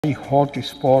hot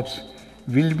spots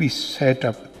will be set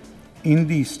up in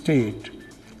the state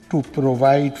to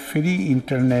provide free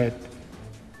internet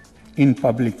in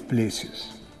public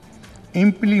places.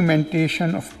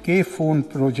 Implementation of K-Phone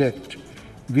project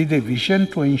with a vision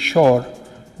to ensure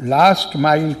last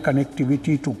mile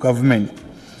connectivity to government,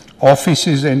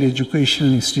 offices and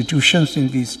educational institutions in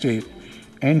the state,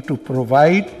 and to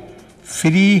provide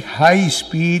free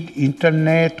high-speed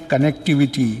internet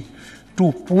connectivity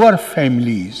to poor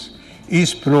families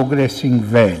is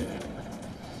progressing well.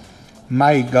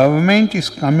 My government is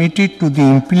committed to the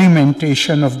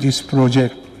implementation of this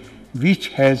project, which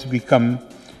has become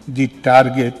the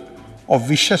target of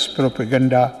vicious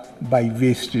propaganda by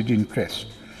vested interests.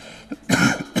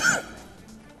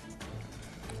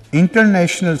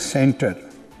 International Center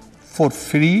for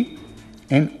Free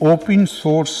and Open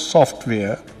Source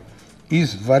Software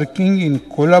is working in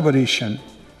collaboration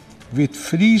with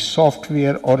free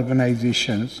software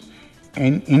organizations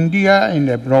in India and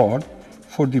abroad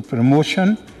for the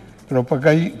promotion,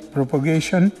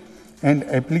 propagation and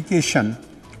application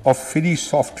of free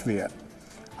software.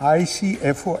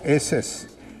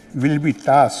 ICFOSS will be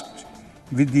tasked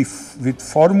with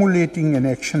formulating an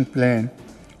action plan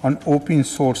on open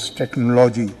source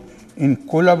technology in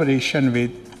collaboration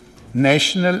with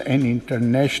national and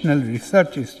international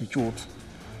research institutes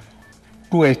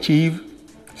to achieve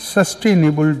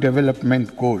sustainable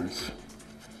development goals.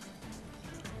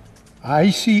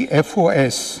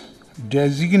 ICFOS,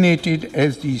 designated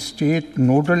as the state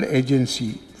nodal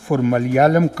agency for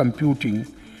Malayalam computing,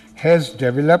 has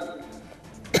developed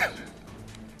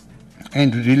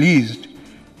and released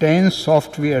 10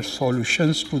 software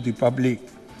solutions to the public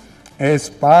as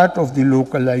part of the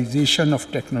localization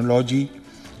of technology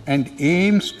and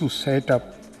aims to set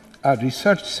up a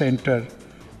research center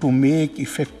to make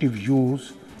effective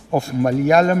use of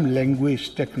Malayalam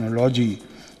language technology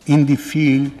in the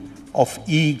field of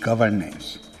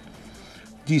e-governance.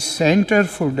 The Center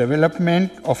for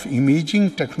Development of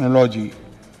Imaging Technology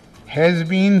has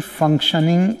been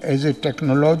functioning as a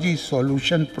technology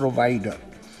solution provider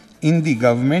in the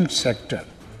government sector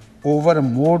over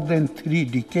more than 3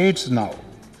 decades now.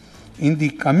 In the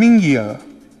coming year,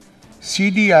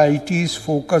 CDIT's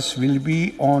focus will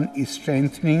be on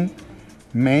strengthening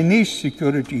managed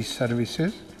security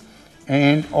services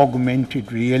and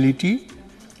augmented reality,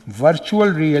 virtual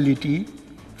reality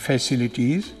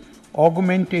facilities,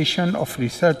 augmentation of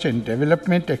research and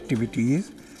development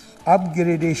activities,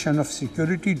 upgradation of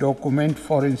security document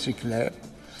forensic lab,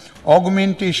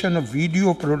 augmentation of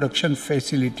video production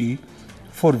facility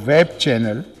for web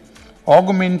channel,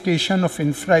 augmentation of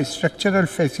infrastructural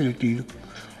facilities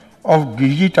of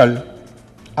digital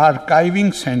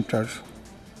archiving centers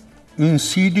in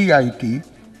CDIT,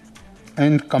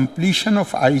 and completion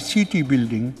of ICT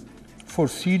building for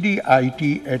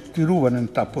CDIT at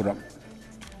Thiruvananthapuram.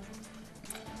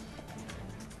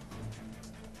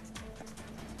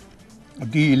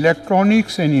 The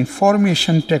Electronics and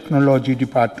Information Technology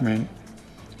Department,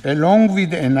 along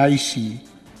with NIC,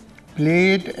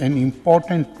 played an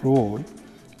important role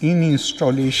in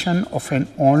installation of an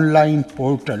online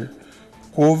portal,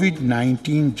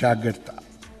 COVID-19 Jagrta.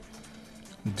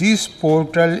 This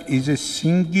portal is a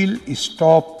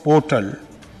single-stop portal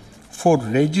for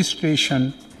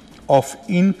registration of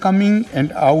incoming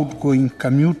and outgoing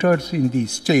commuters in the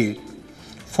state,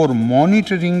 for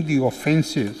monitoring the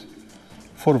offences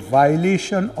for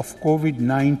violation of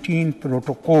COVID-19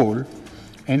 protocol,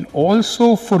 and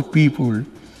also for people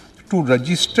to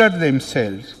register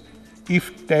themselves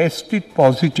if tested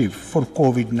positive for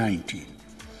COVID-19.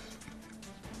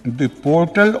 The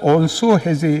portal also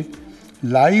has a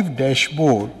live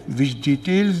dashboard which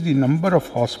details the number of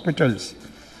hospitals,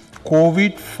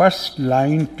 COVID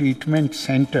first-line treatment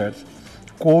centers,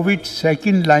 COVID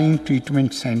second-line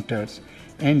treatment centers,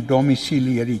 and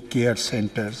domiciliary care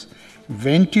centers,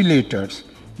 ventilators,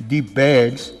 the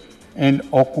beds, and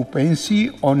occupancy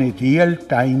on a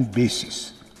real-time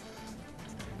basis.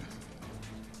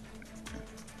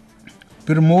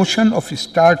 Promotion of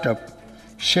startup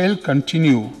shall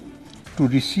continue to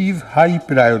receive high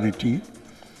priority.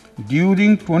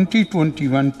 During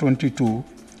 2021-22,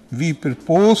 we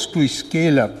propose to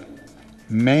scale up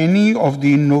many of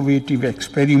the innovative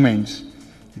experiments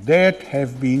that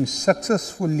have been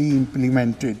successfully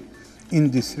implemented in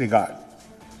this regard.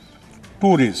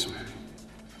 Tourism.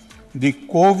 The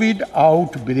COVID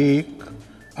outbreak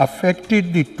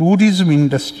affected the tourism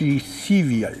industry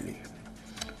severely,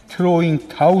 throwing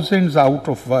thousands out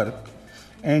of work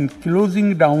and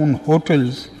closing down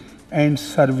hotels and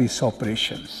service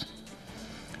operations.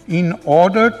 In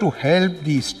order to help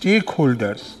the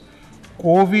stakeholders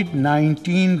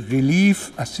COVID-19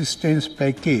 relief assistance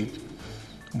package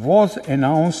was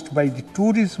announced by the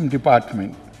Tourism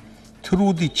Department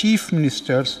through the Chief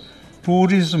Minister's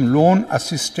Tourism Loan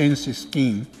Assistance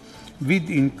Scheme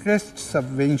with interest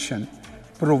subvention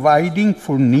providing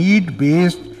for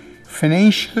need-based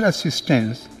financial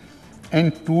assistance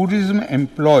and tourism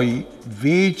employee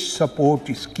wage support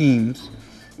schemes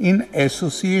in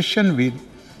association with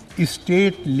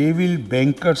State-Level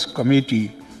Bankers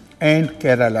Committee and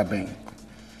Kerala Bank.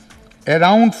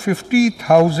 Around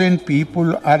 50,000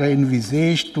 people are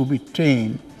envisaged to be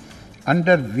trained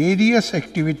under various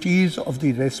activities of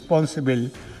the responsible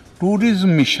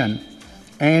tourism mission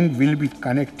and will be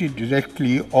connected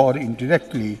directly or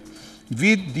indirectly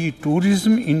with the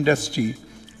tourism industry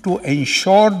to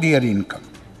ensure their income.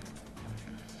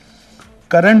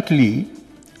 Currently,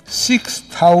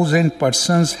 6,000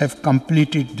 persons have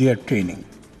completed their training.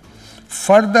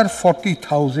 Further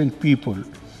 40,000 people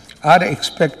are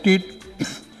expected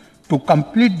to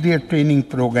complete their training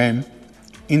program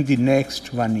in the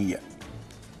next 1 year.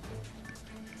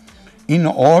 In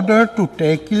order to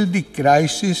tackle the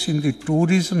crisis in the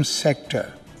tourism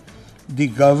sector, the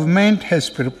government has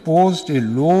proposed a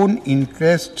loan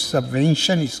interest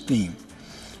subvention scheme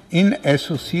in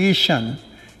association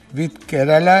with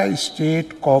Kerala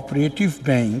State Cooperative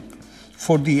Bank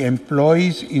for the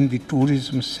employees in the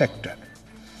tourism sector.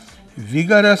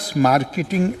 Vigorous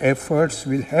marketing efforts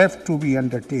will have to be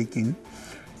undertaken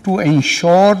to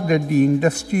ensure that the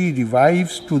industry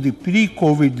revives to the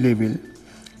pre-COVID level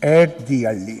at the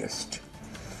earliest.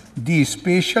 The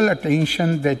special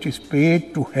attention that is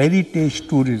paid to heritage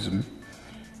tourism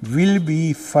will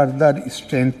be further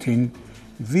strengthened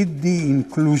with the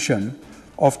inclusion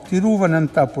of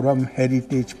Thiruvananthapuram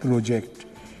Heritage Project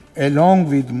along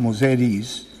with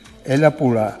Muzeris,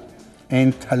 Elapura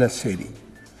and Thalassery.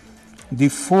 The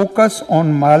focus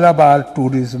on Malabar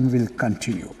tourism will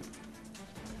continue.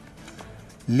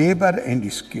 Labor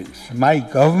and skills. My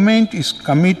government is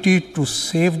committed to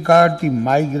safeguard the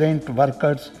migrant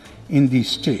workers in the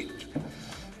state.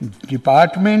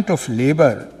 Department of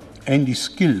Labor and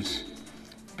Skills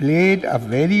played a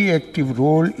very active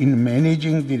role in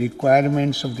managing the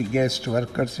requirements of the guest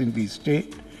workers in the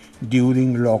state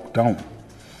during lockdown.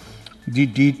 The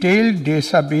detailed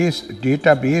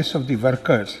database of the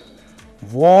workers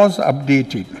was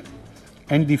updated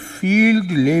and the field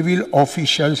level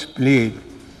officials played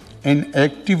an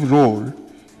active role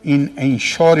in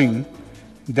ensuring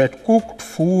that cooked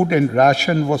food and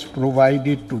ration was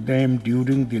provided to them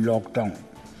during the lockdown.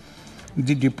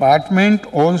 The department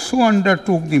also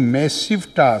undertook the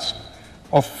massive task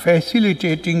of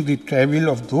facilitating the travel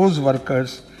of those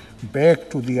workers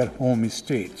back to their home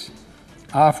states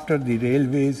after the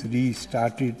railways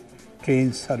restarted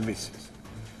train services.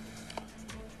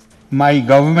 My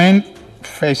government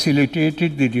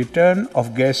facilitated the return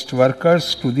of guest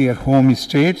workers to their home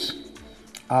states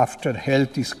after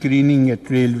health screening at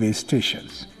railway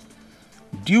stations.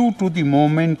 Due to the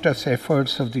momentous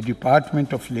efforts of the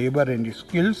Department of Labor and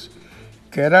Skills,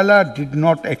 Kerala did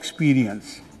not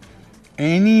experience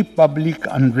any public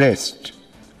unrest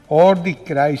or the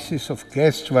crisis of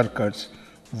guest workers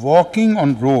walking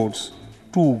on roads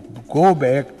to go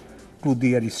back to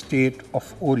their state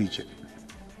of origin.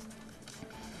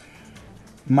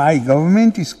 My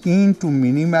government is keen to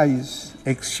minimize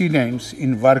accidents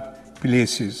in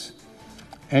workplaces,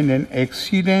 and an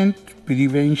accident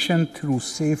prevention through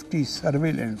safety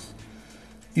surveillance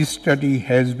study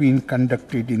has been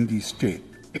conducted in the state.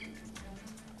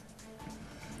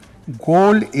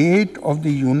 Goal 8 of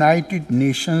the United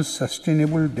Nations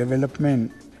Sustainable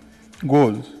Development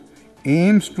Goals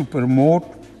aims to promote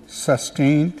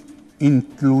sustained,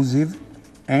 inclusive,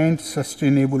 and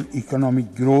sustainable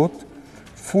economic growth,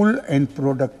 full and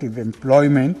productive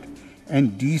employment,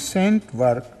 and decent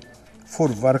work for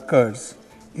workers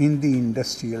in the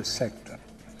industrial sector.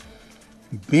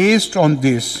 Based on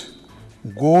this,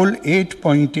 Goal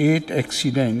 8.8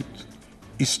 accident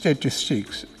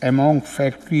statistics among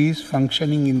factories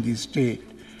functioning in the state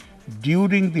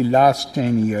during the last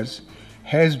 10 years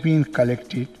has been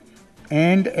collected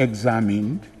and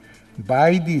examined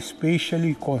by the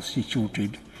specially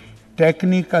constituted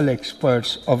technical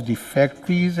experts of the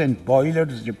Factories and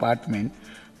Boilers Department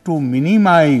to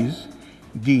minimize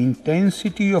the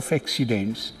intensity of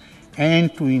accidents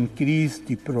and to increase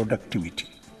the productivity.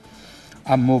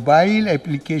 A mobile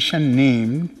application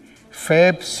named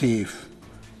FabSafe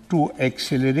to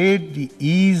accelerate the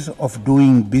ease of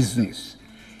doing business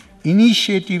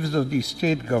initiatives of the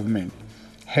state government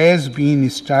has been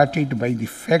started by the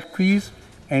Factories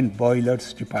and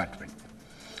Boilers Department.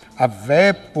 a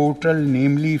web portal,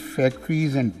 namely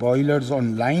Factories and Boilers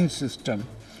Online system,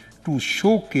 to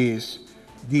showcase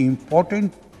the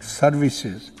important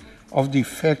services of the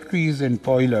factories and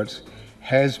boilers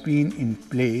has been in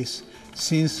place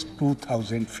since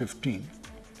 2015.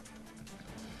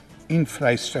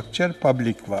 Infrastructure,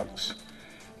 public works.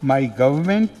 My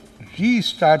government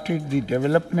restarted the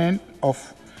development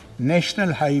of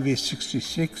National Highway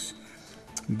 66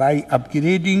 by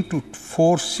upgrading to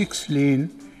 4-6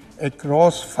 lane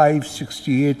across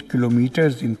 568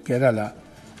 kilometers in Kerala,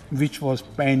 which was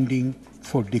pending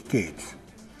for decades.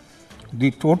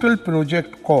 The total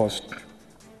project cost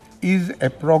is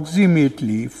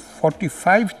approximately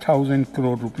 45,000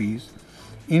 crore rupees,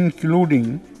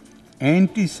 including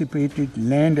anticipated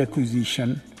land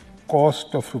acquisition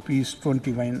cost of rupees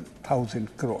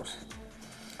 21,000 crores.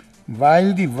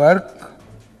 While the work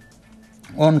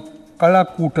on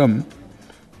Kalakutam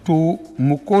to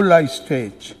Mukola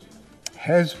stretch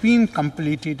has been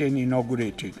completed and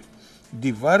inaugurated,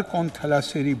 the work on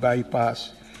Thalassery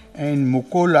bypass and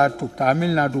Mukola to Tamil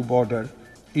Nadu border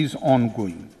is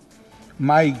ongoing.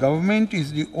 My government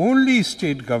is the only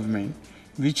state government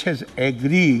which has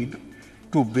agreed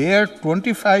to bear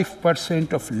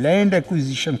 25% of land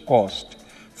acquisition cost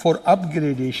for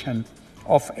upgradation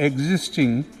of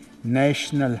existing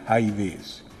national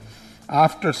highways.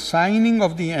 After signing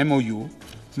of the MOU,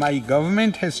 my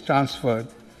government has transferred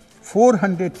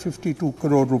 452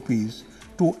 crore rupees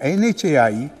to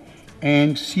NHAI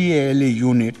and CALA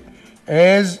unit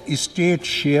as state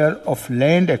share of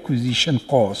land acquisition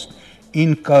cost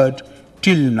incurred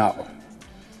till now.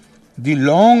 The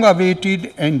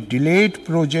long-awaited and delayed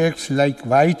projects like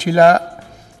Vaitila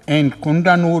and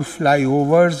Kundanur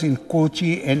flyovers in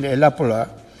Kochi and Elapula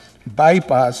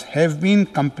bypass have been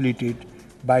completed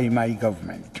by my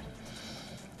government.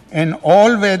 An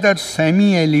all-weather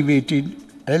semi-elevated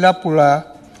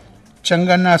Elapula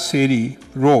Changanaseri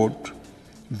road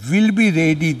will be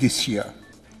ready this year.